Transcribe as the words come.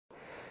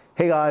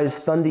Hey guys,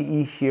 Thunder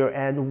E here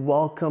and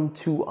welcome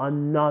to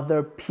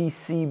another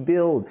PC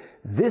build.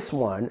 This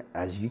one,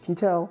 as you can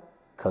tell,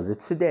 because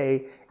it's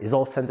today, is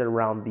all centered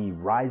around the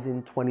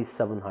Ryzen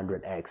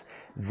 2700X.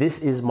 This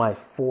is my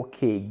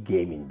 4K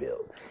gaming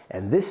build.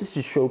 And this is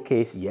to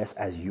showcase, yes,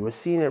 as you are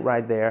seeing it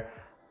right there,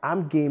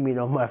 I'm gaming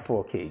on my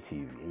 4K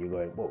TV. And you're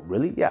going, well,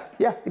 really? Yeah,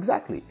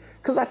 exactly.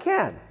 Because I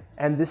can.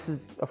 And this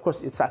is, of course,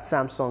 it's that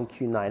Samsung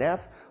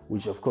Q9F,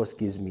 which of course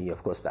gives me,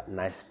 of course, that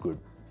nice, good,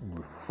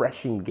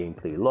 refreshing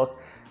gameplay look.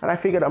 And I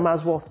figured I might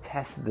as well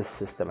test this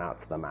system out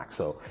to the max.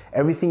 So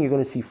everything you're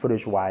going to see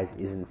footage wise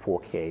is in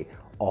 4K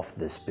off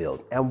this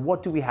build. And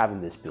what do we have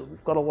in this build?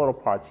 We've got a lot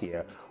of parts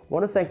here. I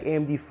want to thank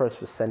AMD first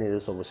for sending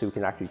this over so we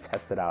can actually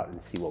test it out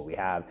and see what we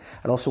have.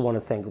 And also want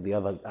to thank the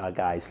other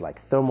guys like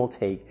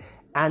Thermaltake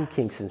and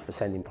Kingston for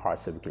sending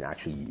parts that we can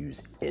actually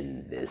use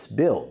in this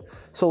build.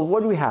 So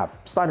what do we have?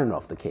 Starting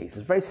off the case,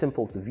 it's very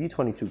simple. It's a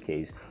V22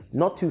 case,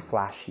 not too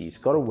flashy. It's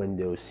got a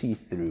window,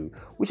 see-through,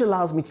 which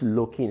allows me to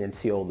look in and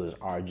see all those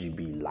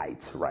RGB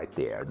lights right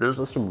there. Those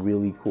are some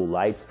really cool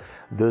lights.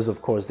 Those,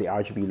 of course, the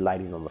RGB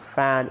lighting on the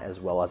fan, as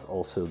well as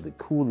also the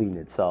cooling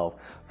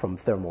itself from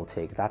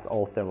Thermaltake. That's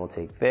all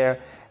Thermaltake there.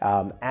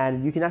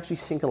 And you can actually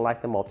sync and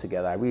light them all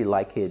together. I really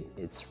like it.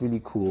 It's really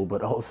cool,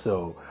 but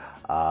also,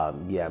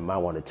 yeah, I might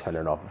want to turn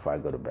it off before I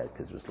go to bed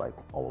because it's like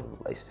all over the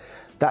place.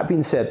 That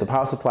being said, the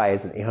power supply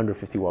is an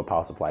 850 watt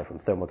power supply from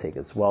Thermaltake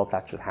as well.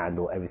 That should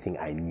handle everything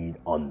I need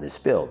on this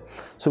build.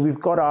 So we've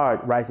got our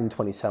Ryzen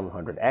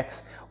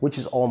 2700X, which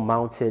is all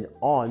mounted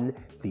on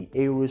the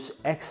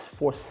Aorus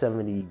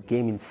X470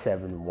 Gaming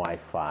 7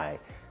 Wi-Fi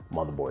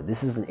motherboard.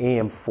 This is an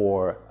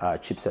AM4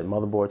 chipset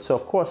motherboard. So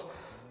of course,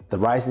 the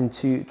Ryzen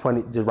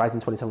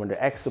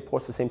 2700X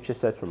supports the same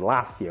chipset from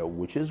last year,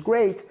 which is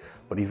great.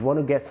 But if you want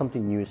to get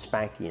something new,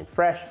 spanky and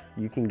fresh,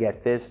 you can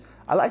get this.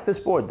 I like this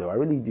board though, I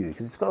really do,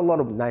 because it's got a lot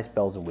of nice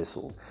bells and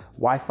whistles.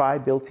 Wi-Fi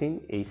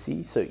built-in,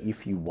 AC, so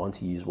if you want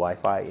to use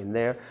Wi-Fi in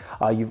there.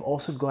 You've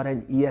also got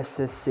an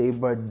ESS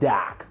Saber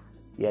DAC.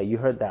 Yeah, you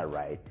heard that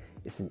right.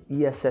 It's an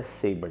ESS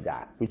Saber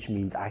DAC, which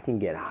means I can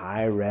get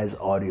high-res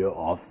audio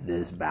off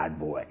this bad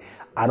boy.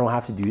 I don't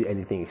have to do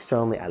anything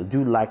externally. I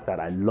do like that.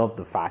 I love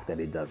the fact that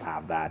it does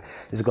have that.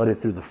 It's got it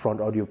through the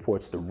front audio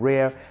ports, the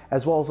rear,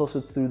 as well as also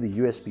through the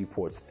USB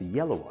ports, the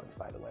yellow ones,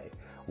 by the way,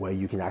 where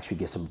you can actually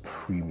get some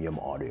premium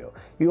audio.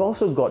 You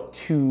also got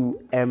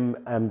two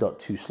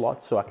M.2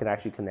 slots, so I can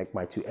actually connect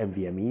my two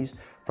NVMEs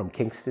from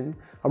Kingston.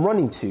 I'm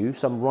running two,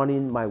 so I'm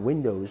running my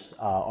Windows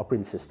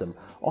operating system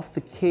off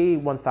the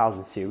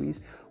K1000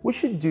 series, which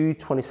should do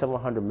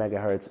 2700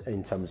 megahertz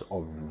in terms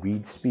of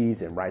read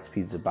speeds, and write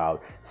speeds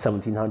about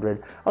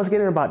 1700. I was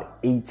getting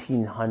about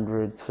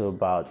 1800 to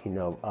about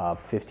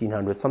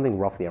 1500, something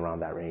roughly around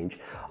that range.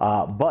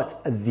 But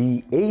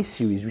the A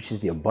series, which is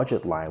the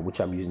budget line, which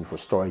I'm using for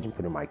storage and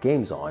putting my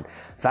games on,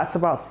 that's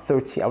about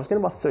 13. I was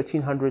getting about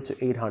 1300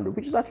 to 800,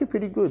 which is actually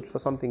pretty good for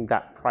something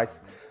that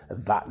priced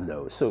that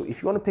low. So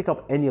if you want to pick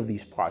up any of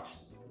these parts,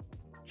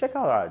 check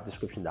out our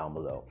description down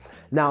below.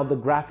 Now, the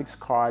graphics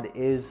card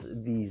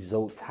is the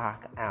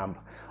Zotac AMP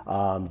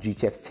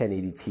GTX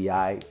 1080 Ti.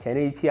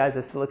 1080 Ti's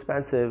are still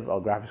expensive. Our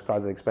graphics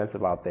cards are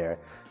expensive out there,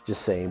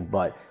 just saying,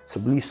 but it's a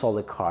really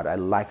solid card. I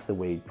like the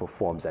way it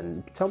performs.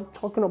 And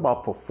talking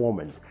about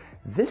performance,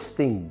 this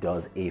thing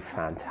does a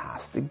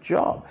fantastic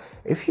job.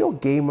 If you're a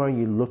gamer and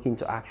you're looking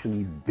to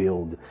actually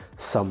build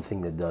something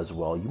that does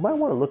well, you might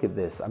want to look at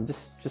this. I'm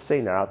just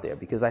saying that out there,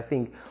 because I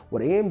think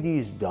what AMD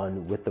has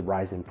done with the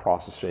Ryzen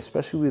processor,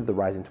 especially with the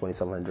Ryzen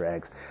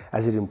 2700X,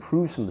 as it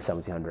improves from the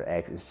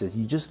 1700X, is just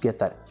you just get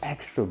that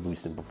extra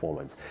boost in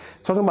performance.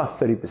 Talking about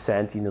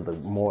 30%, the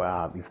more,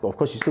 of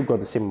course, you still got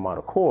the same amount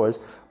of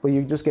cores, but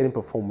you're just getting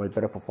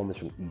better performance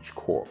from each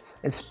core.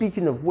 And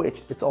speaking of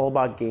which, it's all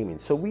about gaming.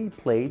 So we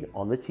played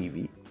on the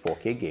TV,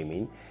 4K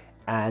gaming,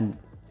 and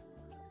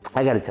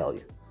I gotta tell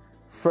you,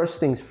 first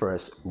things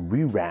first,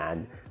 we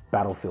ran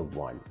Battlefield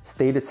 1,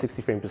 stayed at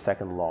 60 frames per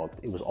second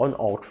logged. It was on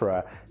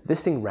ultra.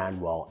 This thing ran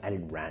well and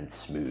it ran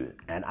smooth,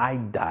 and I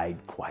died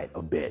quite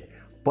a bit.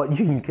 But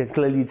you can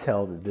clearly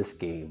tell that this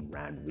game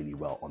ran really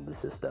well on the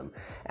system.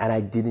 And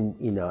I didn't,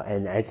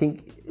 and I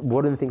think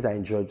one of the things I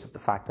enjoyed was the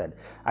fact that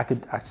I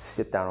could actually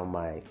sit down on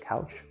my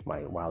couch,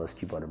 my wireless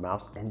keyboard and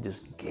mouse, and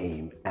just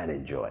game and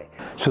enjoy.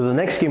 So the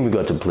next game we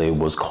got to play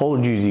was Call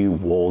of Duty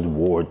World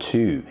War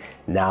II.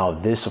 Now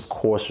this, of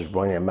course, was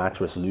running at max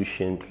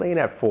resolution, playing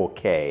at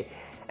 4K,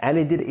 and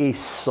it did a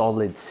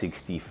solid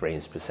 60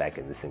 frames per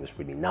second. This thing was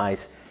pretty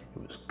nice.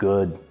 It was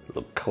good,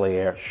 looked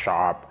clear,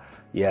 sharp.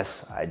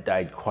 Yes, I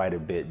died quite a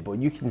bit, but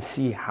you can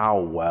see how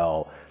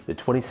well the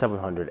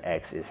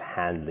 2700X is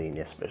handling,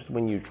 especially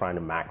when you're trying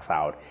to max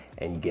out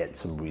and get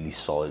some really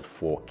solid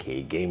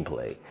 4K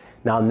gameplay.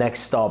 Now,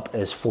 next up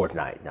is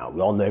Fortnite. Now, we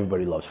all know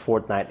everybody loves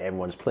Fortnite.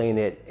 Everyone's playing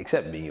it,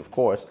 except me, of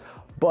course.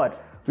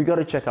 But we got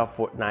to check out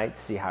Fortnite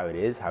to see how it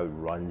is, how it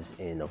runs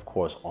in, of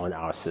course, on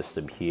our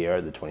system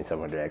here, the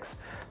 2700X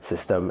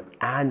system.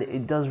 And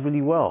it does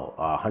really well.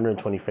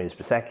 120 frames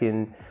per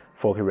second,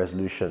 4K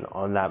resolution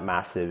on that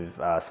massive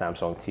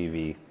Samsung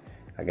TV.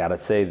 I gotta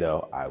say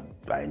though,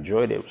 I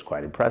enjoyed it. It was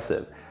quite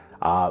impressive.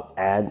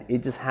 and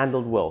it just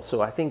handled well.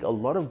 So I think a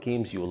lot of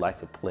games you would like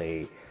to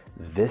play,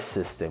 this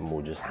system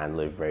will just handle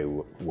it very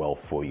well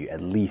for you,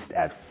 at least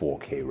at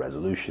 4K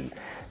resolution.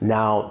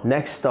 Now,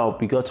 next up,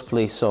 we got to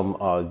play some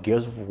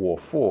Gears of War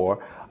 4,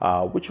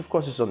 which of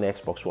course is on the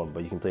Xbox One,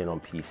 but you can play it on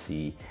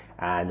PC.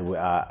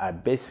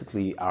 And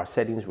basically, our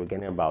settings were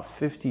getting about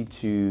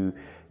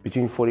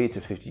between 48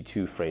 to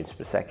 52 frames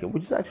per second,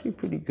 which is actually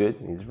pretty good.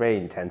 It's a very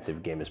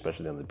intensive game,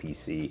 especially on the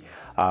PC.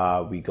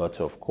 We got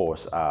to, of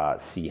course,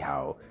 see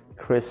how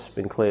crisp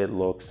and clear it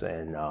looks,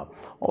 and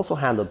also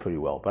handled pretty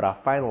well. But our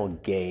final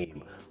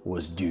game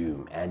was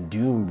Doom, and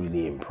Doom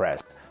really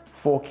impressed.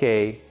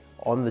 4K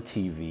on the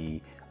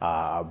TV.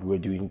 We're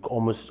doing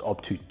almost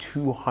up to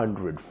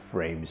 200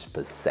 frames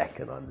per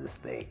second on this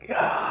thing.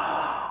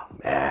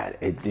 Man,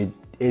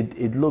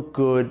 it looked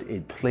good,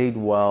 it played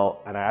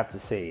well, and I have to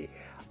say,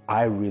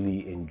 I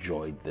really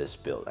enjoyed this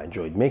build. I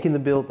enjoyed making the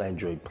build. I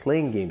enjoyed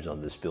playing games on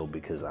this build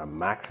because I'm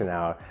maxing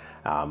out.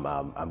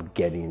 I'm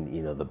getting,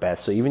 you know, the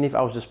best. So even if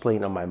I was just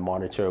playing on my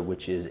monitor,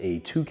 which is a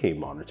 2K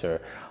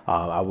monitor,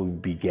 I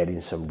would be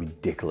getting some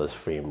ridiculous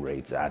frame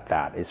rates at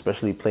that,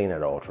 especially playing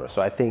at Ultra.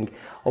 So I think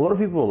a lot of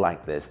people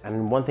like this.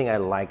 And one thing I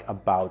like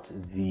about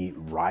the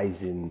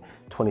Ryzen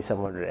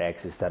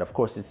 2700X is that, of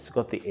course, it's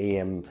got the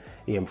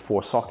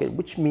AM4 socket,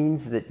 which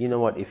means that, you know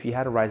what, if you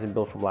had a Ryzen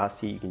build from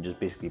last year, you can just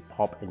basically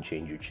pop and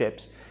change your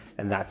chips,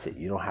 and that's it.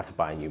 You don't have to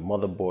buy a new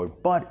motherboard.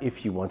 But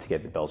if you want to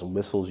get the bells and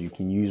whistles, you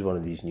can use one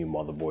of these new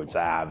motherboards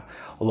that have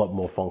a lot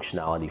more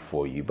functionality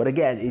for you. But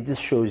again, it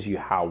just shows you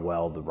how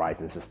well the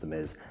Ryzen system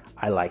is.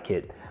 I like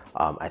it.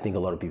 I think a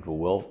lot of people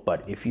will.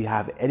 But if you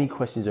have any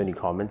questions or any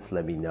comments,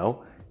 let me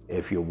know.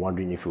 If you're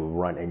wondering if it will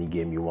run any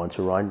game you want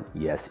to run,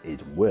 yes,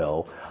 it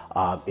will.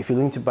 If you're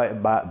looking to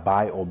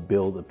buy or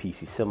build a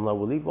PC similar,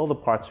 we'll leave all the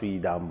parts for you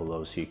down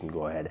below so you can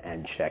go ahead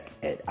and check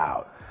it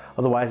out.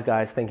 Otherwise,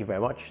 guys, thank you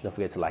very much. Don't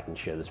forget to like and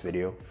share this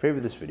video,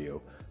 favorite this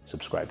video,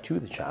 subscribe to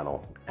the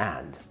channel,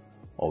 and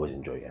always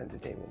enjoy your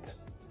entertainment.